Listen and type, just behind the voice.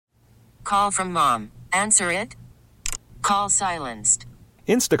Call from mom. Answer it. Call silenced.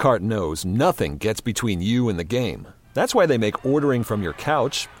 Instacart knows nothing gets between you and the game. That's why they make ordering from your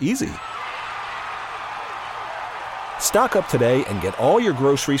couch easy. Stock up today and get all your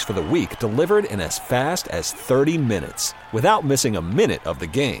groceries for the week delivered in as fast as 30 minutes without missing a minute of the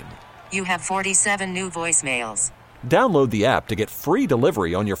game. You have 47 new voicemails. Download the app to get free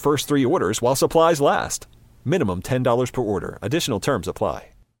delivery on your first 3 orders while supplies last. Minimum $10 per order. Additional terms apply.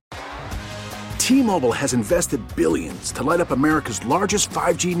 T-Mobile has invested billions to light up America's largest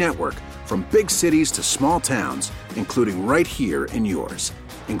 5G network, from big cities to small towns, including right here in yours.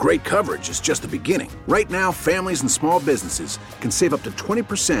 And great coverage is just the beginning. Right now, families and small businesses can save up to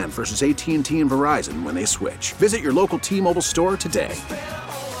 20% versus AT&T and Verizon when they switch. Visit your local T-Mobile store today.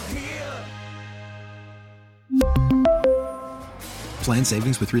 Plan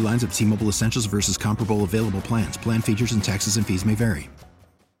savings with 3 lines of T-Mobile Essentials versus comparable available plans. Plan features and taxes and fees may vary.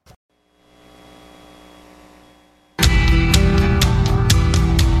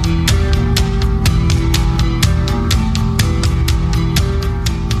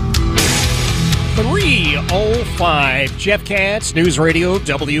 Jeff Katz, News Radio,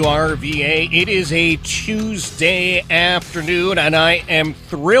 WRVA. It is a Tuesday afternoon, and I am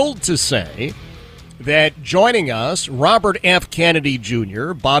thrilled to say that joining us, Robert F. Kennedy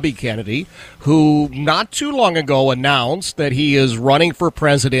Jr., Bobby Kennedy, who not too long ago announced that he is running for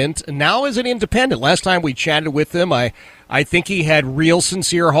president, now as an independent. Last time we chatted with him, I think he had real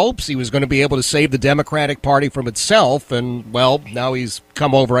sincere hopes he was going to be able to save the Democratic Party from itself, and, well, now he's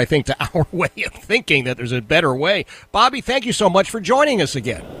come over, I think, to our way of thinking that there's a better way. Bobby, thank you so much for joining us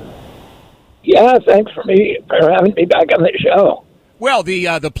again. Yeah, thanks for having me back on the show. Well,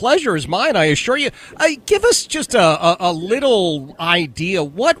 the pleasure is mine, I assure you. Give us just a little idea.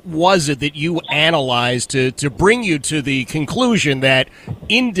 What was it that you analyzed to bring you to the conclusion that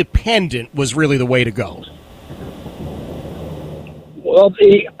independent was really the way to go? Well,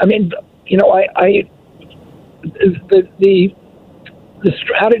 the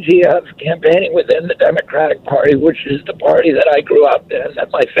strategy of campaigning within the Democratic Party, which is the party that I grew up in,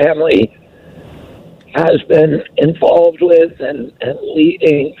 that my family has been involved with and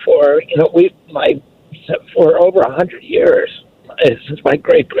leading for over 100 years, since my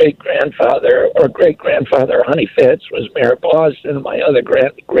great-great-grandfather Honey Fitz was mayor of Boston, and my other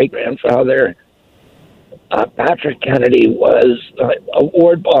great-grandfather Patrick Kennedy was a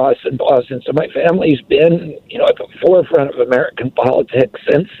ward boss in Boston. So my family's been at the forefront of American politics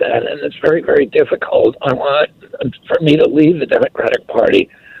since then, and it's very, very difficult for me to leave the Democratic Party.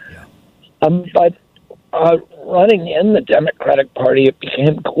 But running in the Democratic Party, it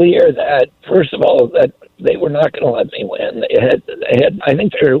became clear that, first of all, that they were not going to let me win. They had I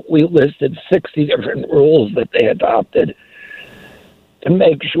think we listed 60 different rules that they adopted to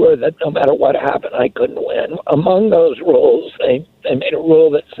make sure that no matter what happened, I couldn't win. Among those rules, they made a rule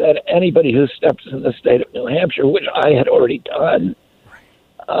that said anybody who steps in the state of New Hampshire, which I had already done,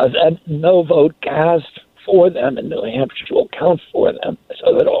 that no vote cast for them in New Hampshire will count for them,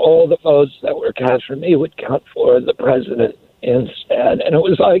 so that all the votes that were cast for me would count for the president instead. And it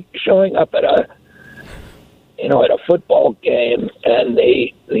was like showing up at a football game, and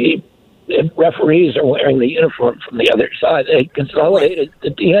the referees are wearing the uniform from the other side. They consolidated the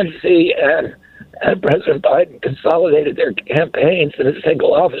DNC and President Biden consolidated their campaigns in a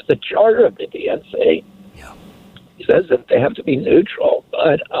single office. The charter of the DNC says that they have to be neutral,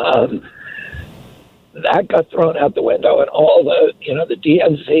 but that got thrown out the window, and all the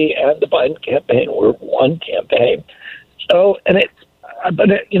DNC and the Biden campaign were one campaign. So,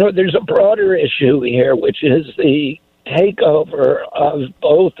 there's a broader issue here, which is the takeover of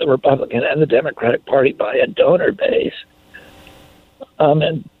both the Republican and the Democratic Party by a donor base,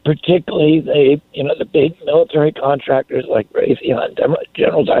 and particularly the big military contractors like Raytheon,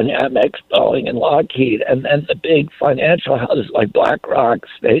 General Dynamics, Boeing, and Lockheed, and then the big financial houses like BlackRock,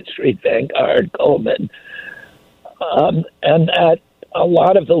 State Street, Vanguard, Goldman, and that a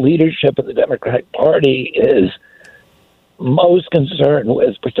lot of the leadership of the Democratic Party is most concerned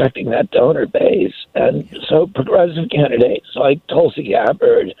with protecting that donor base. And so progressive candidates like Tulsi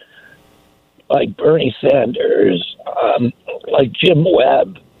Gabbard, like Bernie Sanders, like Jim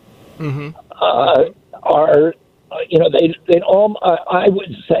Webb, are, they all, I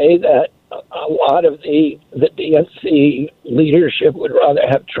would say that a lot of the DNC leadership would rather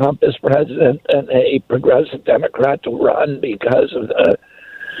have Trump as president than a progressive Democrat to run because of the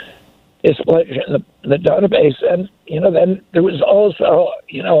displeasure in the donor base. And, then there was also,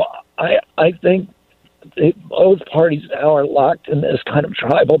 I think both parties now are locked in this kind of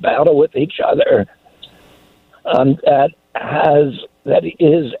tribal battle with each other that has that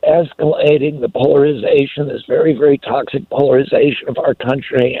is escalating the polarization, this very, very toxic polarization of our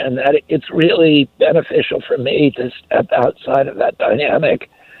country, and that it's really beneficial for me to step outside of that dynamic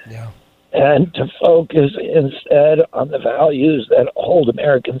and to focus instead on the values that hold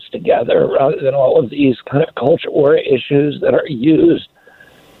Americans together rather than all of these kind of culture war issues that are used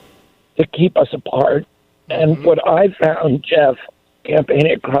to keep us apart. And what I found, Jeff,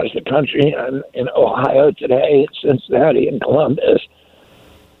 campaigning across the country, I'm in Ohio today, Cincinnati, and Columbus,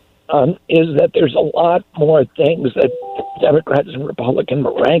 is that there's a lot more things that Democrats and Republicans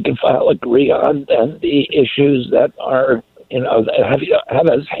rank and file agree on than the issues that are, that have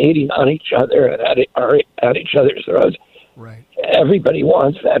us hating on each other and at each other's throats. Right. Everybody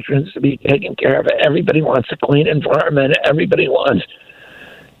wants veterans to be taken care of. Everybody wants a clean environment. Everybody wants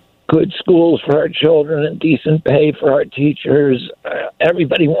good schools for our children and decent pay for our teachers.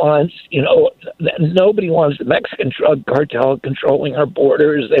 Everybody wants, nobody wants the Mexican drug cartel controlling our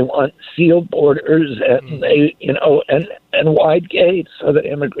borders. They want sealed borders and and wide gates so that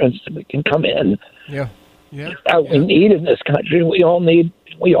immigrants can come in. Yeah. We need in this country. We all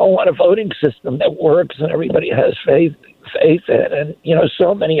want a voting system that works and everybody has faith in. And,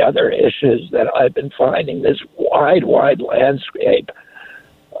 so many other issues that I've been finding, this wide landscape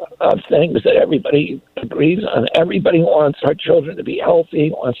of things that everybody agrees on. Everybody wants our children to be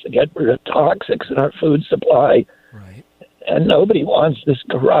healthy, wants to get rid of toxics in our food supply. Right. And nobody wants this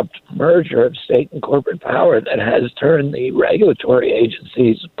corrupt merger of state and corporate power that has turned the regulatory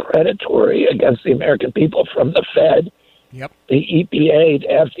agencies predatory against the American people, from the Fed, the EPA, the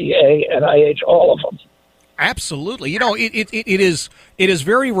FDA, NIH, all of them. Absolutely. It is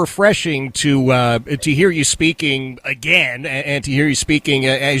very refreshing to hear you speaking again and to hear you speaking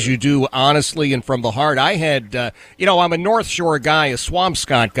as you do, honestly and from the heart. I had, I'm a North Shore guy, a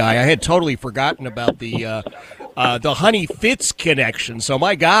Swampscott guy. I had totally forgotten about the Honey Fitz connection. So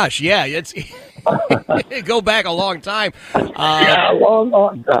my gosh, it's go back a long time. A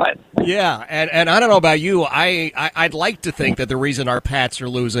long time. Yeah, and I don't know about you. I'd like to think that the reason our Pats are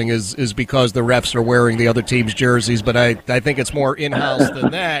losing is because the refs are wearing the other team's jerseys, but I think it's more in-house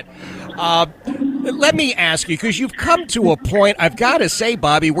than that. Let me ask you, because you've come to a point, I've got to say,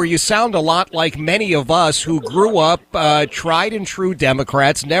 Bobby, where you sound a lot like many of us who grew up tried and true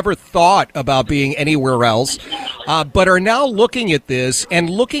Democrats, never thought about being anywhere else, but are now looking at this and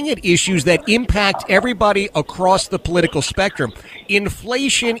looking at issues that impact everybody across the political spectrum.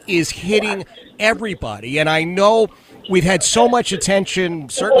 Inflation is hitting everybody, and I know we've had so much attention,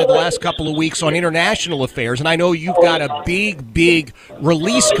 certainly the last couple of weeks, on international affairs, and I know you've got a big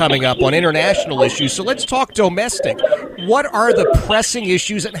release coming up on international issues. So let's talk domestic. What are the pressing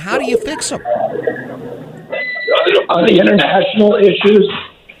issues, and how do you fix them? On the international issues?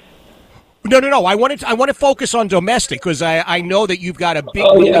 No. I want to focus on domestic, because I know that you've got a big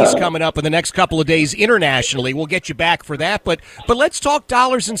release coming up in the next couple of days internationally. We'll get you back for that. But let's talk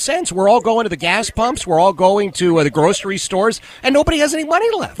dollars and cents. We're all going to the gas pumps. We're all going to the grocery stores, and nobody has any money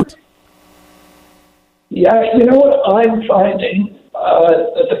left. Yeah, you know what I'm finding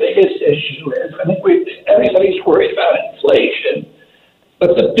that the biggest issue is, I think everybody's worried about inflation,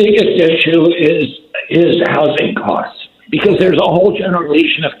 but the biggest issue is housing costs, because there's a whole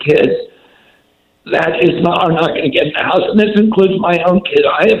generation of kids that are not going to get in the house. And this includes my own kid.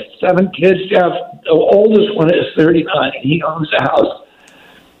 I have 7 kids, Jeff. The oldest one is 39, and he owns a house.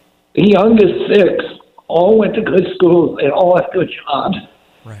 The youngest 6 all went to good schools. They all have good jobs.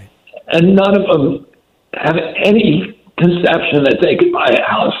 Right. And none of them have any conception that they could buy a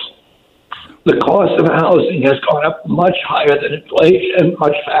house. The cost of housing has gone up much higher than inflation,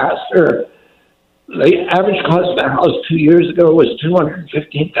 much faster. The average cost of a house 2 years ago was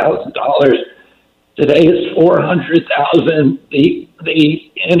 $215,000. Today it's $400,000. The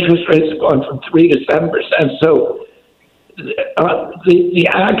interest rates have gone from 3 to 7%. So the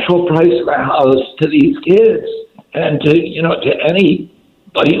actual price of a house to these kids and to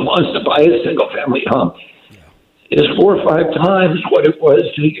anybody who wants to buy a single family home is 4 or 5 times what it was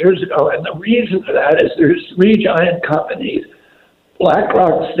 2 years ago. And the reason for that is there's 3 giant companies,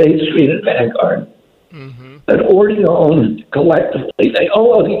 BlackRock, State Street, and Vanguard, that already own collectively. They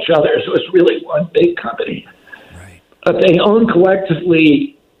all own each other, so it's really one big company. Right. But they own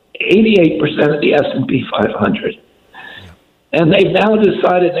collectively 88% of the S&P 500. And they've now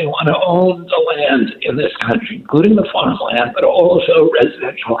decided they want to own the land in this country, including the farmland, but also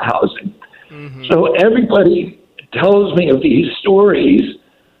residential housing. So everybody tells me of these stories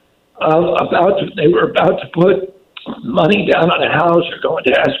they were about to put money down on a house or go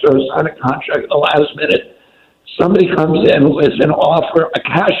into escrow, sign a contract at the last minute. Somebody comes in with an offer, a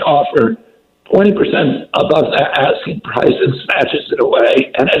cash offer, 20% above the asking price and snatches it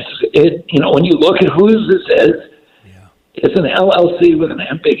away. And when you look at whose this is, it's an LLC with an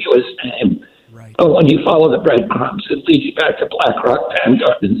ambiguous name. Right. But when you follow the breadcrumbs, it leads you back to BlackRock,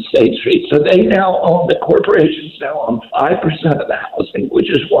 Vanguard, and State Street. So they now own, the corporations now own 5% of the housing, which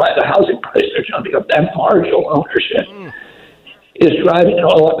is why the housing prices are jumping up. That marginal ownership is driving it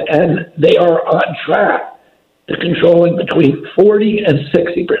all up, and they are on track to controlling between 40 and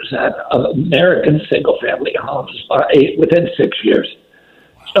 60% of American single-family homes within 6 years.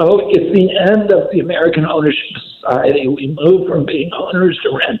 So it's the end of the American ownership society. We move from being owners to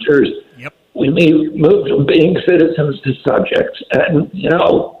renters. Yep. We move from being citizens to subjects. And,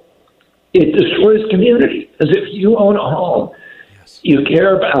 it destroys community. Because if you own a home, you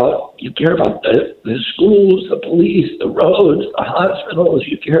care about the schools, the police, the roads, the hospitals.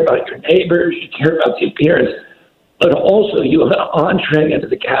 You care about your neighbors. You care about the appearance. But also you have an entree into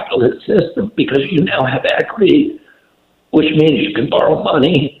the capitalist system because you now have equity, which means you can borrow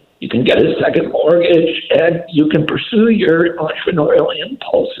money, you can get a second mortgage, and you can pursue your entrepreneurial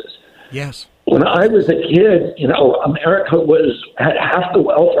impulses. Yes. When I was a kid, America had half the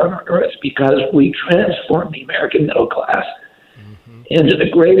wealth on earth because we transformed the American middle class into the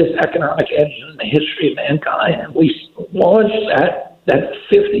greatest economic engine in the history of mankind. And we launched that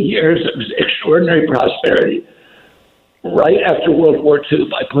 50 years of extraordinary prosperity right after World War II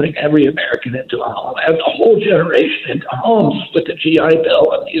by putting every American into a home, and the whole generation into homes with the GI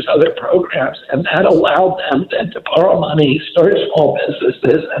Bill and these other programs. And that allowed them then to borrow money, start small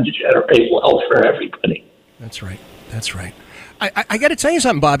businesses, and to generate wealth for everybody. That's right. That's right. I got to tell you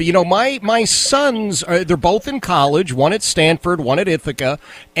something, Bobby. My sons, they're both in college, one at Stanford, one at Ithaca,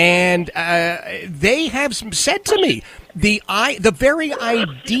 and they have said to me, the very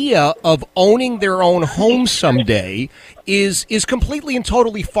idea of owning their own home someday is completely and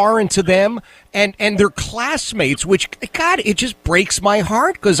totally foreign to them and their classmates, which, God, it just breaks my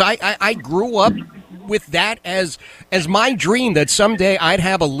heart because I grew up with that as my dream that someday I'd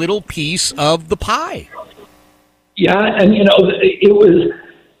have a little piece of the pie. Yeah, and that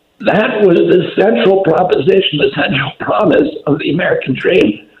was the central proposition, the central promise of the American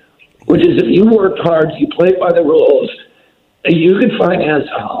dream, which is if you worked hard, you played by the rules, you could finance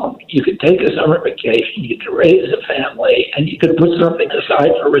a home, you could take a summer vacation, you could raise a family, and you could put something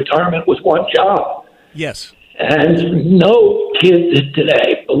aside for retirement with one job. Yes. And no kid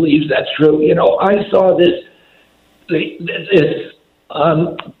today believes that's true. I saw this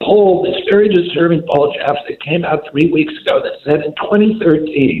poll, this very disturbing poll, Jeff, that came out 3 weeks ago that said in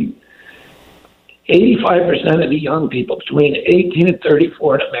 2013, 85% of the young people between 18 and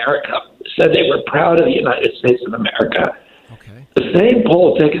 34 in America said they were proud of the United States of America. Okay. The same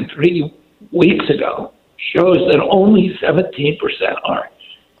poll taken 3 weeks ago shows that only 17% are.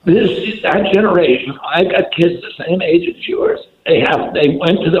 That generation, I've got kids the same age as yours. They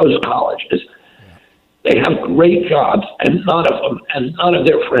went to those colleges. They have great jobs, and none of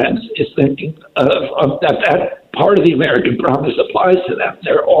their friends is thinking of that part of the American promise applies to them.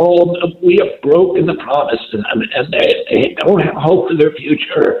 We have broken the promise to them, and they don't have hope for their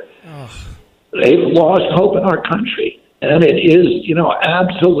future. They've lost hope in our country, and it is,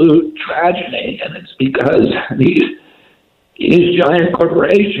 absolute tragedy, and it's because these giant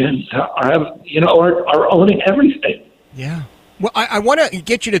corporations are owning everything. Yeah. Well, I want to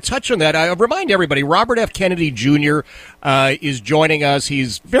get you to touch on that. I remind everybody, Robert F. Kennedy Jr. Is joining us.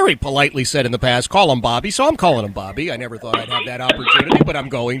 He's very politely said in the past, call him Bobby, so I'm calling him Bobby. I never thought I'd have that opportunity, but I'm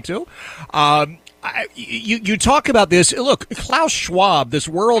going to. You talk about this. Look, Klaus Schwab, this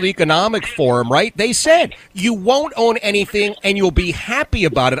World Economic Forum, right? They said you won't own anything and you'll be happy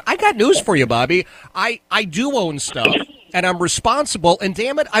about it. I got news for you, Bobby. I do own stuff. And I'm responsible, and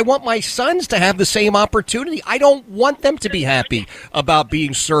damn it, I want my sons to have the same opportunity. I don't want them to be happy about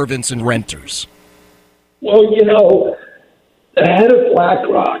being servants and renters. Well, the head of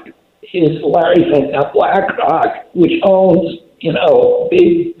BlackRock is Larry Fink. Now, BlackRock, which owns,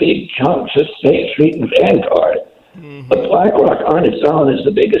 big chunks of State Street and Vanguard, but BlackRock on its own is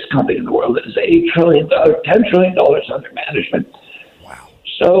the biggest company in the world. It is $10 trillion under management. Wow.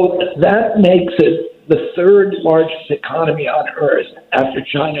 So that makes it the third largest economy on earth after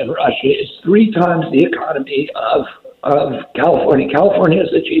China and Russia. It's 3 times the economy of California. California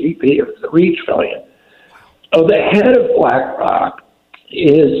has a GDP of $3 trillion. So the head of BlackRock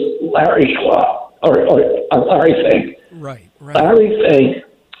is Larry Schwab, or Larry Fink. Right. Larry Fink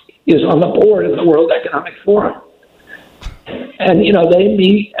is on the board of the World Economic Forum. And, they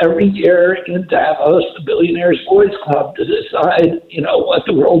meet every year in Davos, the Billionaires Boys Club, to decide, what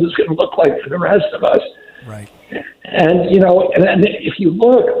the world is going to look like for the rest of us. Right. And, and if you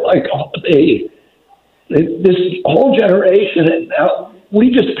look, like, this whole generation, and now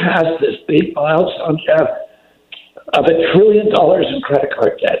we just passed this big milestone, Jeff, of $1 trillion in credit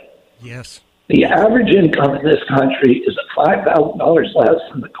card debt. Yes. The average income in this country is $5,000 less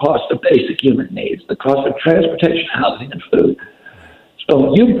than the cost of basic human needs, the cost of transportation, housing, and food.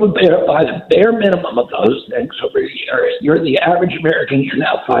 So you buy the bare minimum of those things over a year. You're the average American. You're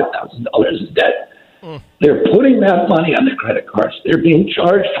now $5,000 in debt. They're putting that money on the credit cards. They're being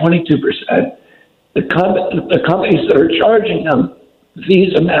charged 22%. The companies that are charging them,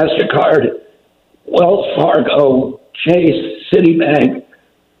 Visa, MasterCard, Wells Fargo, Chase, Citibank,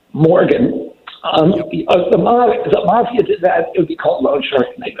 Morgan. The mafia did that. It would be called loan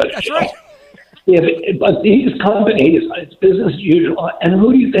sharking. They go to jail. Right. But these companies, it's business as usual. And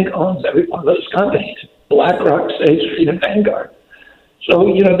who do you think owns every one of those companies? BlackRock, State Street, and Vanguard.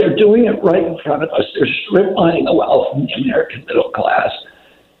 So, they're doing it right in front of us. They're strip mining the wealth from the American middle class.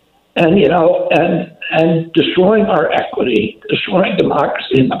 And, and destroying our equity, destroying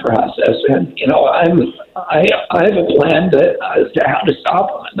democracy in the process. And, I have a plan as to how to stop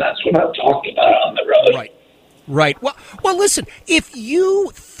them, and that's what I'm talking about on the road. Right. Well, listen, if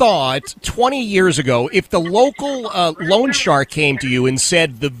you thought 20 years ago, if the local loan shark came to you and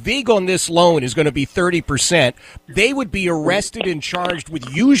said the VIG on this loan is going to be 30%, they would be arrested and charged with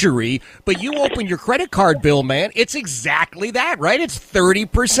usury. But you open your credit card bill, man, it's exactly that, right? It's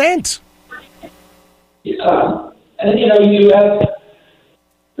 30%. Yeah. And, you have...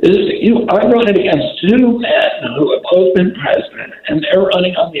 I'm running against two men who have both been president, and they're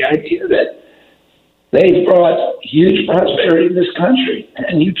running on the idea that they've brought huge prosperity in this country.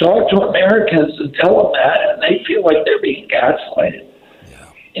 And you talk to Americans and tell them that, and they feel like they're being gaslighted.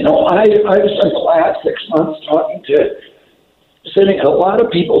 Yeah. I spent the last 6 months sitting at a lot of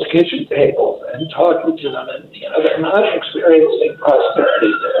people's kitchen tables and talking to them, and they're not experiencing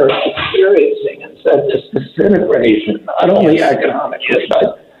prosperity; they're experiencing, and said, this disintegration, not only economically,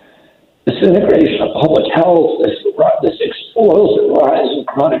 but disintegration of public health, this explosive rise in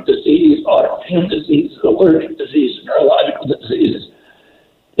chronic disease, autoimmune disease, allergic disease, neurological diseases,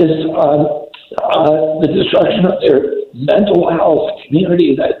 is the destruction of their mental health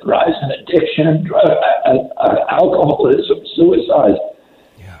community that thrives in addiction, alcoholism, suicide,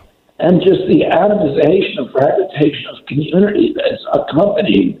 and just the atomization and fragmentation of community that's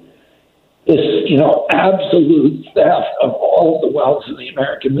accompanied this, absolute theft of all of the wealth of the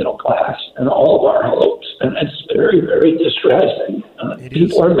American middle class and all of our hopes. And it's very, very distressing.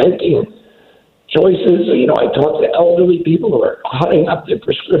 People are making choices. I talk to elderly people who are cutting up their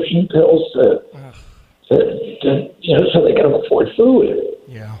prescription pills to so they can afford food.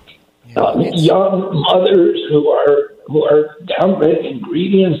 Young mothers who are downgrading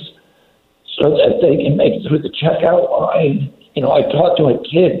ingredients so that they can make it through the checkout line. I talked to a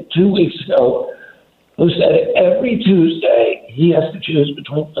kid 2 weeks ago who said every Tuesday he has to choose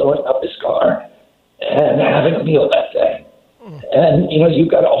between filling up his car and having a meal that day. And, you've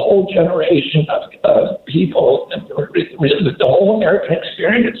got a whole generation of people, the whole American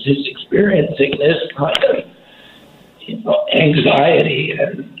experience is experiencing this kind of, anxiety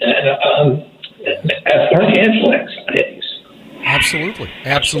and financial anxieties.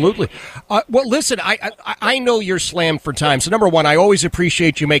 Absolutely. Well, listen, I know you're slammed for time. So, number one, I always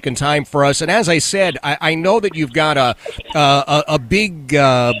appreciate you making time for us. And as I said, I know that you've got a big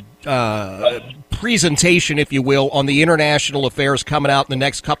presentation, if you will, on the international affairs coming out in the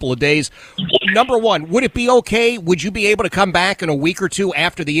next couple of days. Number one, would it be okay? Would you be able to come back in a week or two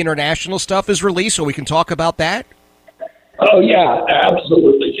after the international stuff is released so we can talk about that? Oh, yeah,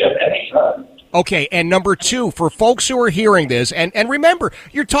 absolutely, Jim, anytime. Okay, and number two, for folks who are hearing this, and remember,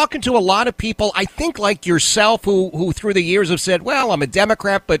 you're talking to a lot of people, I think like yourself, who through the years have said, well, I'm a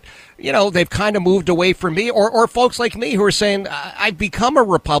Democrat, but, they've kind of moved away from me, or folks like me who are saying, I've become a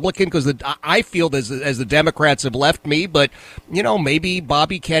Republican because I feel as the Democrats have left me, but, maybe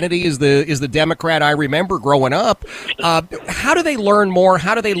Bobby Kennedy is the Democrat I remember growing up. How do they learn more?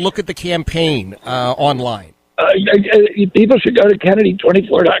 How do they look at the campaign online? People should go to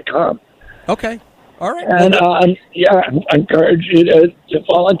Kennedy24.com. Okay. All right. And I encourage you to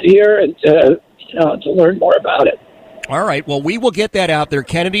volunteer and to learn more about it. All right. Well, we will get that out there.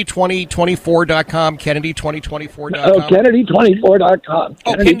 Kennedy2024.com. Kennedy2024.com. Oh, Kennedy24.com.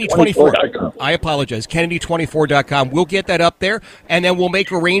 Oh, Kennedy24. I apologize. Kennedy24.com. We'll get that up there, and then we'll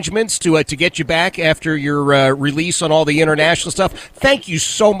make arrangements to get you back after your release on all the international stuff. Thank you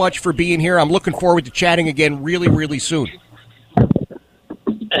so much for being here. I'm looking forward to chatting again really, really soon.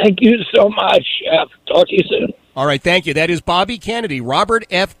 Thank you so much, Jeff. Talk to you soon. All right, thank you. That is Bobby Kennedy, Robert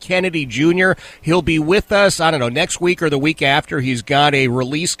F. Kennedy Jr. He'll be with us, I don't know, next week or the week after. He's got a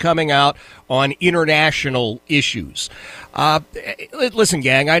release coming out on international issues. Listen,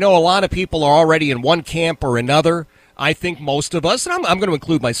 gang, I know a lot of people are already in one camp or another. I think most of us, and I'm going to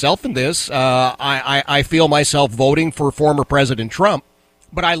include myself in this, I feel myself voting for former President Trump.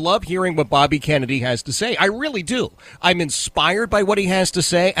 But I love hearing what Bobby Kennedy has to say. I really do. I'm inspired by what he has to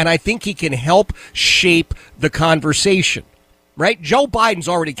say, and I think he can help shape the conversation, right? Joe Biden's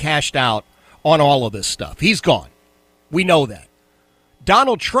already cashed out on all of this stuff. He's gone. We know that.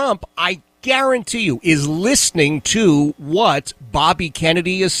 Donald Trump, I guarantee you, is listening to what Bobby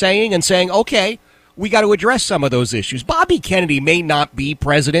Kennedy is saying and saying, okay, we got to address some of those issues. Bobby Kennedy may not be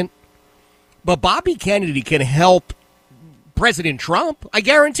president, but Bobby Kennedy can help President Trump. I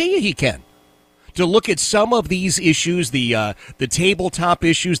guarantee you he can. To look at some of these issues, the tabletop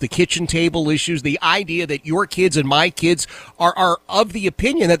issues, the kitchen table issues, the idea that your kids and my kids are of the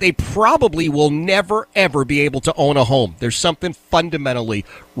opinion that they probably will never, ever be able to own a home. There's something fundamentally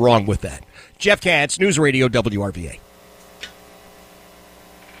wrong with that. Jeff Katz, News Radio WRVA.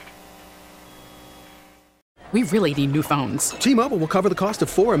 We really need new phones. T-Mobile will cover the cost of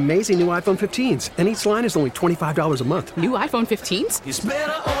 4 amazing new iPhone 15s, and each line is only $25 a month. New iPhone 15s? It's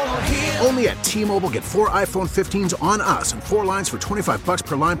better over here. Only at T-Mobile, get 4 iPhone 15s on us and 4 lines for $25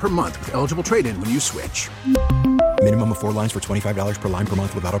 per line per month with eligible trade-in when you switch. Minimum of 4 lines for $25 per line per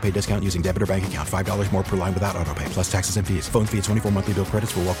month with autopay discount using debit or bank account. $5 more per line without autopay, plus taxes and fees. Phone fee at 24 monthly bill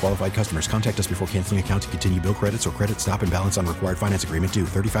credits for well-qualified customers. Contact us before canceling account to continue bill credits or credit stop and balance on required finance agreement due.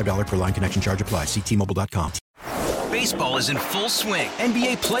 $35 per line connection charge applies. See T-Mobile.com. Baseball is in full swing.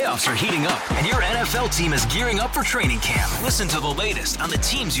 NBA playoffs are heating up, and your NFL team is gearing up for training camp. Listen to the latest on the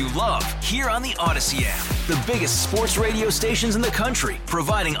teams you love here on the Odyssey app. The biggest sports radio stations in the country,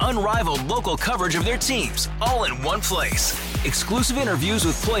 providing unrivaled local coverage of their teams, all in one place. Exclusive interviews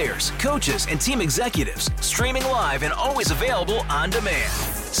with players, coaches, and team executives, streaming live and always available on demand.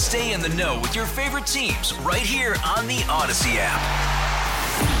 Stay in the know with your favorite teams right here on the Odyssey app.